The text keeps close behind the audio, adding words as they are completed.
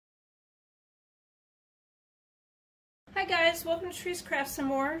Hi guys, welcome to Trees Crafts some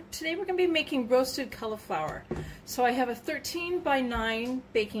more. Today we're going to be making roasted cauliflower. So I have a 13 by 9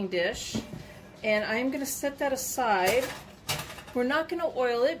 baking dish and I'm going to set that aside. We're not going to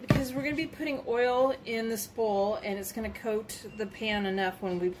oil it because we're going to be putting oil in this bowl and it's going to coat the pan enough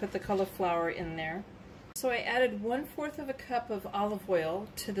when we put the cauliflower in there. So I added 1/4 of a cup of olive oil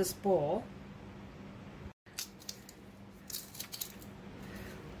to this bowl.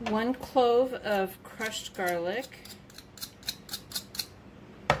 1 clove of crushed garlic.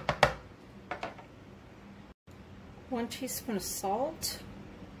 1 teaspoon of salt,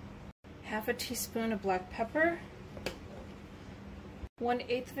 1/2 teaspoon of black pepper,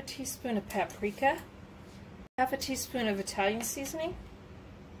 1/8 teaspoon of paprika, 1/2 teaspoon of Italian seasoning.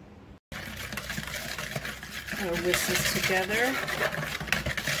 I'll whisk this together.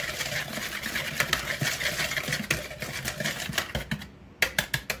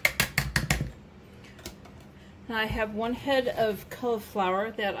 Now I have 1 head of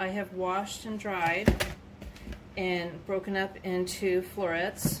cauliflower that I have washed and dried and broken up into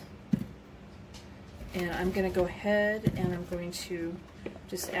florets, and I'm going to go ahead and I'm going to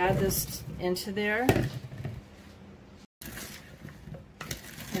just add this into there, and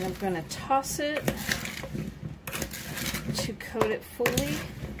I'm going to toss it to coat it fully.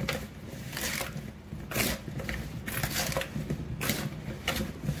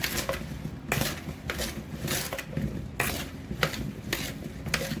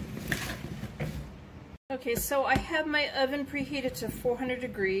 Okay, so I have my oven preheated to 400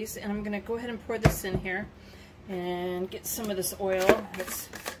 degrees and I'm going to go ahead and pour this in here and get some of this oil that's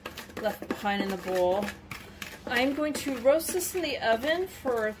left behind in the bowl. I'm going to roast this in the oven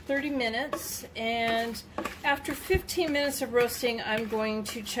for 30 minutes, and after 15 minutes of roasting I'm going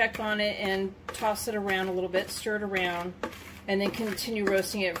to check on it and toss it around a little bit, stir it around, and then continue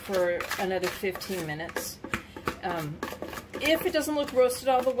roasting it for another 15 minutes. If it doesn't look roasted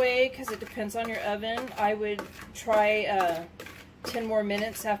all the way, because it depends on your oven, I would try 10 more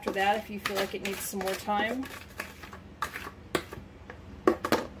minutes after that if you feel like it needs some more time.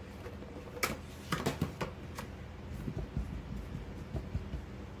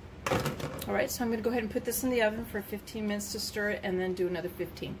 Alright, so I'm going to go ahead and put this in the oven for 15 minutes to stir it and then do another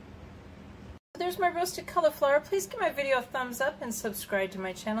 15. There's my roasted cauliflower. Please give my video a thumbs up and subscribe to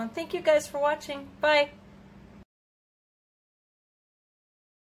my channel. And thank you guys for watching. Bye!